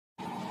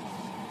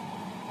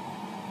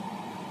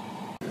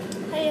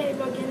Hej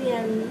vloggen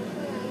igen.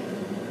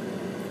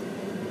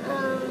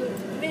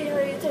 Vi har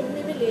ju tänkt,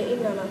 ni ville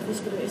innan att vi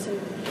skulle visa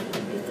upp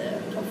lite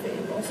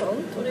parfym och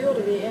sånt. Och det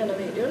gjorde vi i ena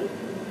videon.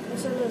 Och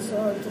sen nu så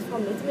har vi tagit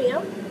fram lite mer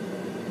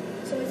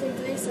som vi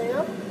tänkte visa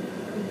er.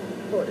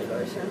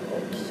 Bodylotion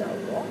och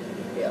shower.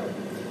 Ja.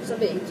 Som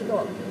vi tycker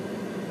om.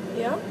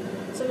 Ja,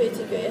 som vi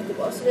tycker är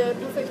jättebra. Så det är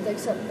perfekta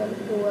exempel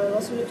på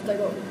vad som luktar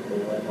gott och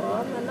bra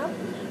att använda.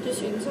 Det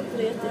syns inte,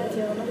 det är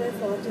jätteirriterande. Det är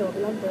för att jag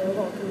vill inte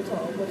ha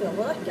kommentarer på att jag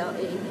rökar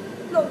i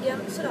bloggen.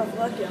 Så därför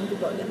rökar jag inte i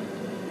bloggen.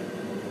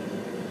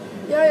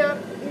 Ja,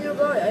 jag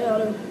börjar här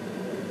då.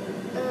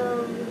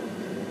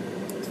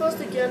 2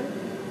 stycken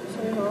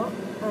som vi har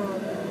är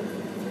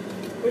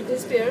Britney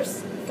Spears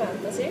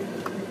Fantasy.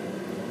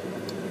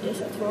 Det är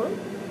 22.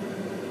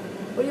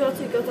 Och jag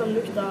tycker att de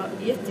luktar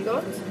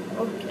jättegott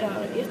och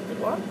är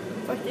jättebra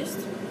faktiskt.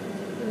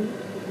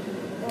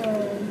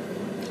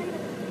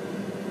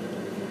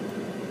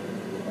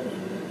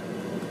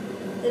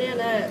 Den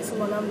ena är som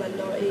man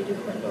använder i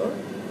duschen då,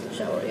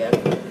 showergel.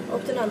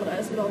 Och den andra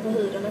är som du har på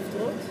huden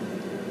efteråt.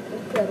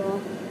 Och det var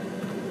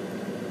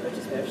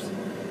Britney Spears.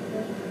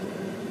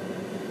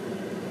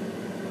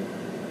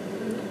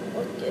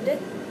 Och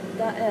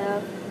detta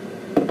är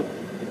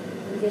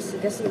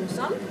Jessica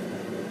Simpson.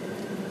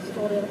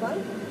 Står det i alla fall.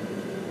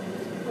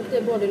 Och det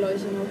är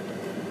Bodylotion och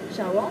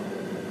shower.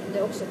 Det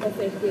är också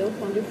perfekt gjort.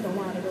 Man duschar om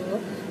alla gånger.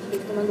 Så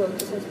luktar man gott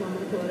och sen smakar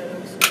man på det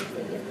också.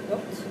 Det är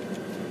jättegott.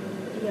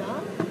 Ja.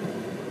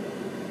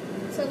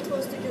 Sen 2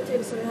 stycken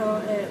till som vi har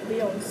är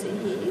Beyoncé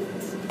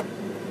Heat.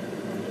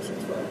 Det är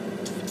 22.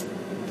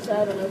 Så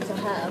även också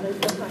här i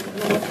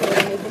förpackningen. Man får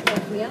den i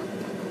förpackningen.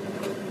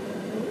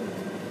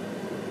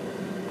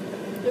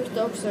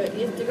 Luktar också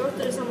jättegott.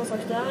 Det är samma sak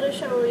där. Det är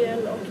showergel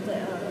och det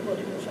är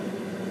bodylotion.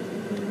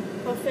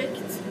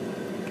 Perfekt.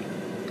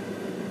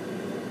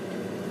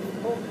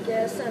 Och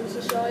sen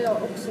så kör jag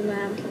också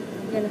med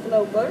Jennifer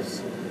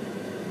Lopez.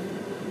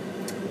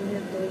 Den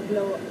heter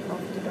Glow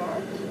After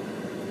Dark.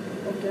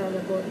 Och jag har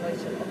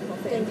bodylotion och Den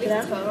perfekt.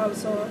 glittrar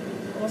alltså.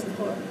 Jag måste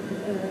få.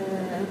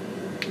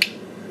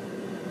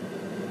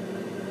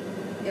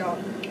 Ja.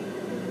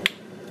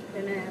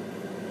 Den är...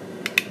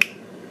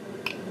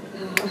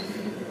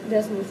 Det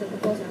är som att sätta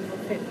på sig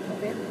en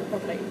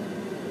parfym.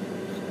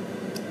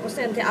 Och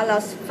sen till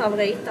allas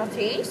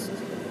favoritartist.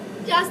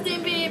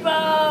 Justin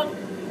Bieber!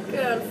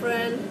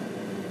 Girlfriend.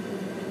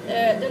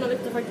 Denna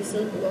luktar faktiskt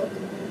supergott.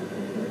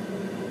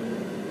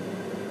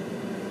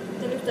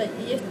 Den luktar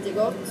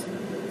jättegott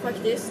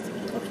faktiskt.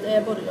 Och det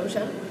är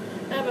bodylotion.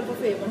 Även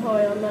parfymen har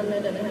jag, men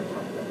den är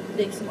hemma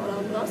liksom alla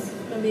andras.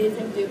 Men vi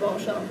tänkte ju bara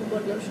köra på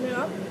bodylotion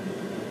idag.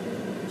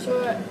 Så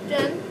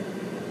den.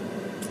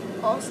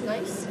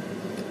 Nice.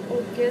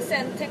 Och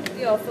sen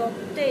tänkte jag, för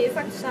det är ju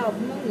faktiskt så här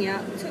att många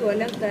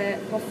tål inte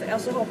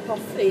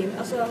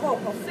ha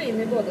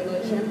parfym i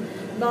bodylotion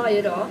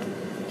varje dag.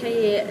 Det kan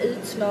ge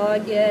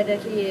utslag, det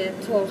kan ge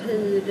torr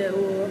hud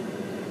och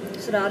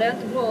sådär. Det är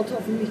inte bra att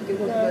ta för mycket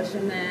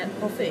bodylotion med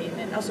parfym,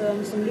 alltså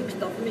som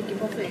luktar för mycket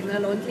parfym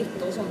eller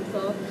glitter och sånt,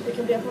 för Det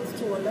kan bli att man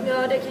inte tål det.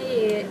 ja, det kan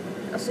ge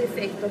alltså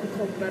effekter på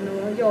kroppen,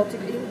 och jag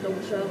tycker inte om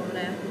att köra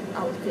med det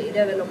alltid. Det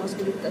är väl om man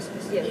ska lukta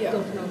speciellt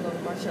gott någon gång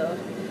man kör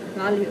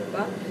med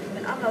allihopa.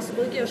 Men annars så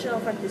brukar jag köra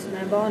faktiskt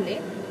med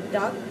vanlig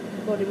Dove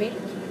Body Milk.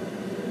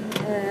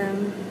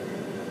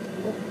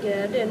 Och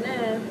den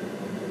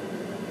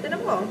är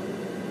bra.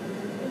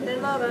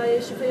 Den varar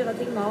i 24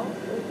 timmar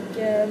och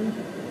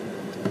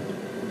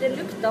den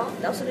luktar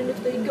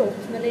ju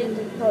gott, men det är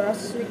inte bara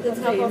så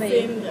mycket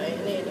parfym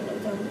i.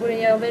 Och den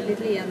gör väldigt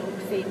len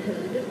och fin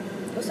hud.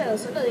 Och sen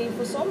så nu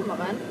inför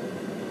sommaren,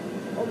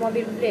 om man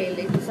vill bli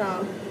lite så här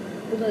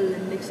brun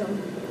liksom,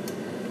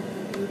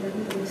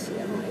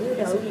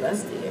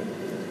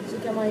 så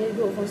kan man ju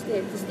gå från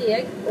steg till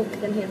steg, och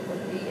den heter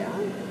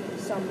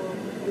Summer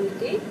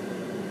Beauty,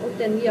 och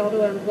den ger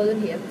då en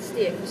brunhet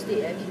steg för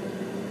steg.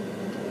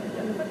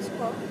 Den är faktiskt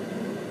bra.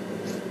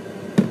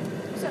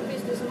 Och sen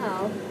finns det sån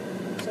här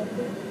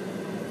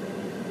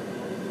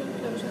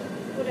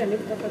och den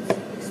luktar faktiskt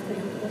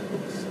extremt gott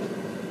också.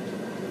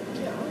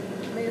 Ja.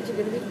 Men jag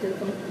tycker det är viktigt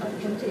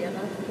att poängtera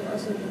att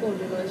alltså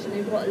bodylotion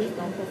är bra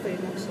utan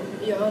parfym också.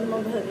 Ja,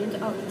 man behöver inte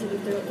alltid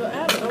lukta gott. Och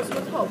även de som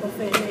inte har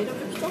parfym i, de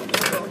luktar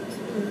också gott.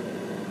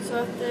 Så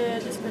att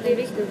det är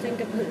viktigt att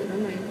tänka på huden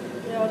nu.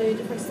 Ja, det är ju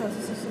faktiskt den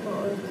som ser så bra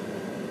ut.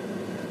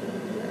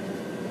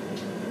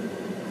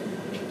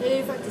 Det är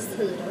ju faktiskt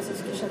huden som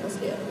ska kännas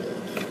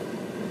lerlik.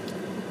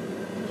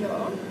 Ja.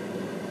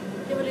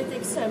 Det var lite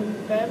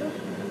exempel.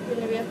 Vill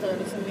ni veta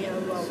liksom mer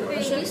vad så man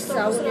vi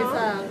gissar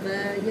ungefär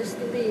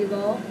Justin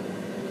Bieber,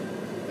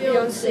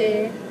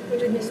 Beyoncé,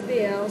 Britney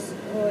Spears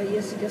och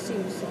Jessica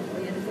Simpson och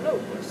Jennifer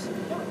Lopez.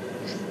 Ja.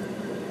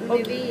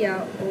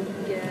 Nivea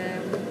och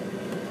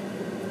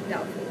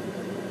Dove.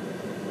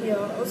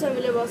 Ja, och sen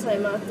vill jag bara säga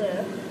med att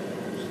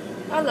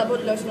alla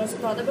bodylotioner och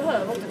sånt här, det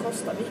behöver inte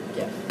kosta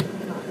mycket.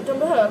 De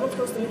behöver inte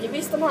kosta mycket.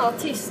 Visst, de här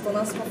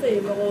artisternas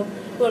parfymer och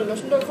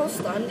bodylotion, de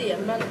kostar en del,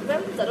 men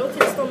vänta då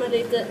tills de är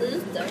lite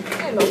ute.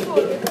 Eller på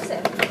lite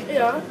sätt.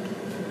 Ja,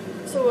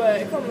 så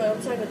kommer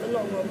de säkert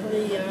någon gång på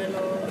rea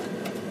eller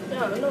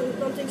Ja,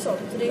 någonting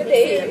sånt. Det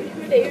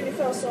är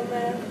ungefär som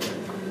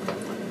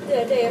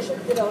det jag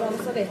köpte idag,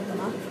 de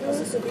servetterna.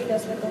 Alltså så billiga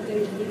servetter inte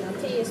ut innan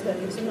 10 spänn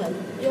liksom nu.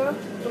 Ja,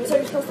 de är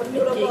säkert kostat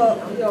mycket innan.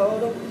 Ja,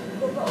 och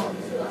de var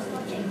så alltså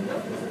man tänker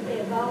också att det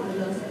är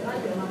värdelösa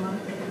grejer när man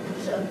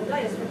köper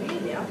grejer som är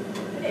billiga.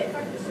 Men det är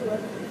faktiskt så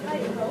att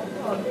grejer har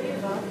bra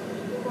dyra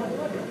och bra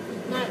dåliga.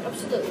 Nej,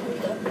 absolut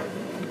inte.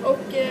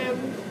 Och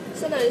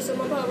sen är det så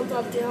man behöver inte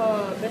alltid ha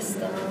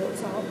bästa och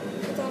så här.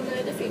 Utan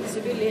det finns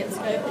ju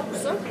billighetsgrejer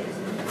också.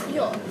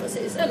 Ja,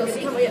 precis. Eller så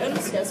kan man ju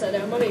önska sig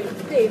det om man vill.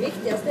 Det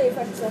viktigaste är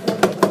faktiskt att man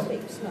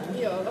trivs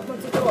med. Ja, att man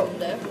tycker om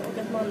det och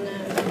att man,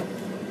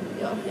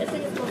 helt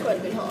enkelt att man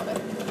själv vill ha det.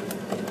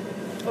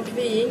 Och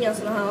vi är inga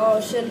sådana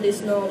här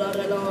kändisnördar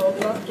eller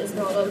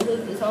märkesnördar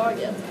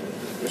överhuvudtaget.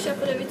 Vi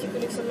köper det vi tycker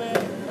liksom är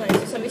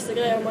nice. Och sen vissa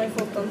grejer har man ju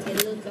fått antingen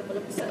julklapp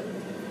eller present.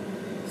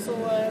 Så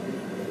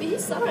vi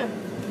gissar det.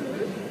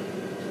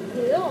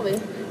 Det gör vi.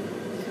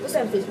 Och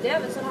sen finns det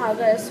även sådana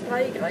här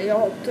spraygrejer jag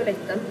har på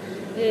toaletten.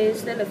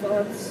 Istället för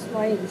att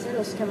smörja in sig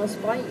då så kan man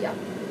spraya.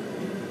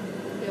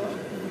 Ja.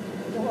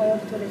 Det har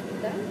jag på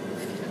toaletten.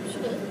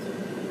 Absolut.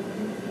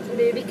 Och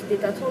det är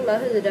viktigt att hålla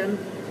huden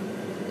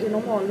i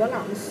normal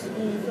balans.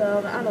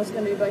 För annars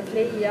kan det ju börja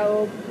klia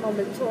och man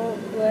blir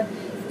torr.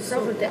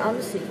 Särskilt i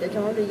ansiktet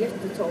kan man bli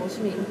jättetorr och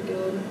smink.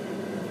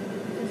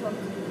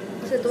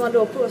 Och sätter man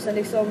då på sig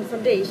liksom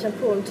foundation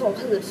på en torr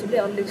hud så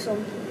blir det liksom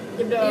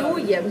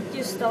ojämnt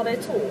just där det är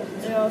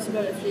torrt. Ja, så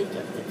blir det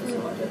flikaktigt och så.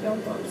 Det blir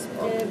inte alls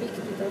bra. Det är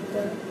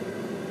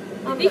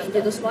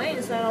viktigt att smörja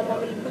in sig när man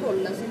vill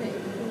behålla sin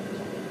hud.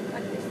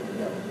 Faktiskt.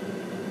 Ja.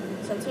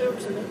 Sen tror jag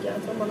också mycket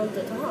att om man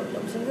inte tar hand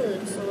om sin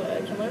hud så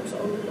kan man också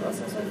åldras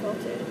alltså i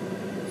förtid.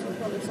 Så att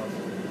man liksom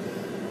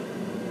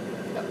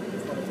får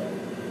lite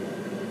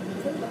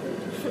fula hud.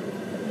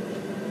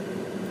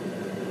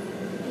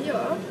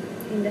 Ja.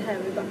 In the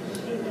hairy bush.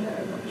 In the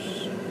hairy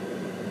bush.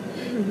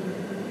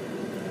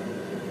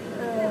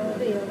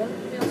 Det gör väl.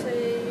 Jag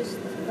säger just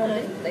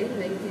detta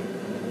inlägg till.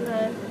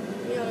 Nej,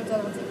 vi gör ett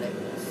annat inlägg.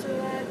 Så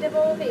det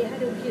var vad vi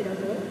hade att bjuda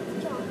på.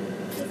 Ja,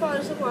 det får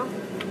det så bra.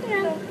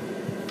 Ja.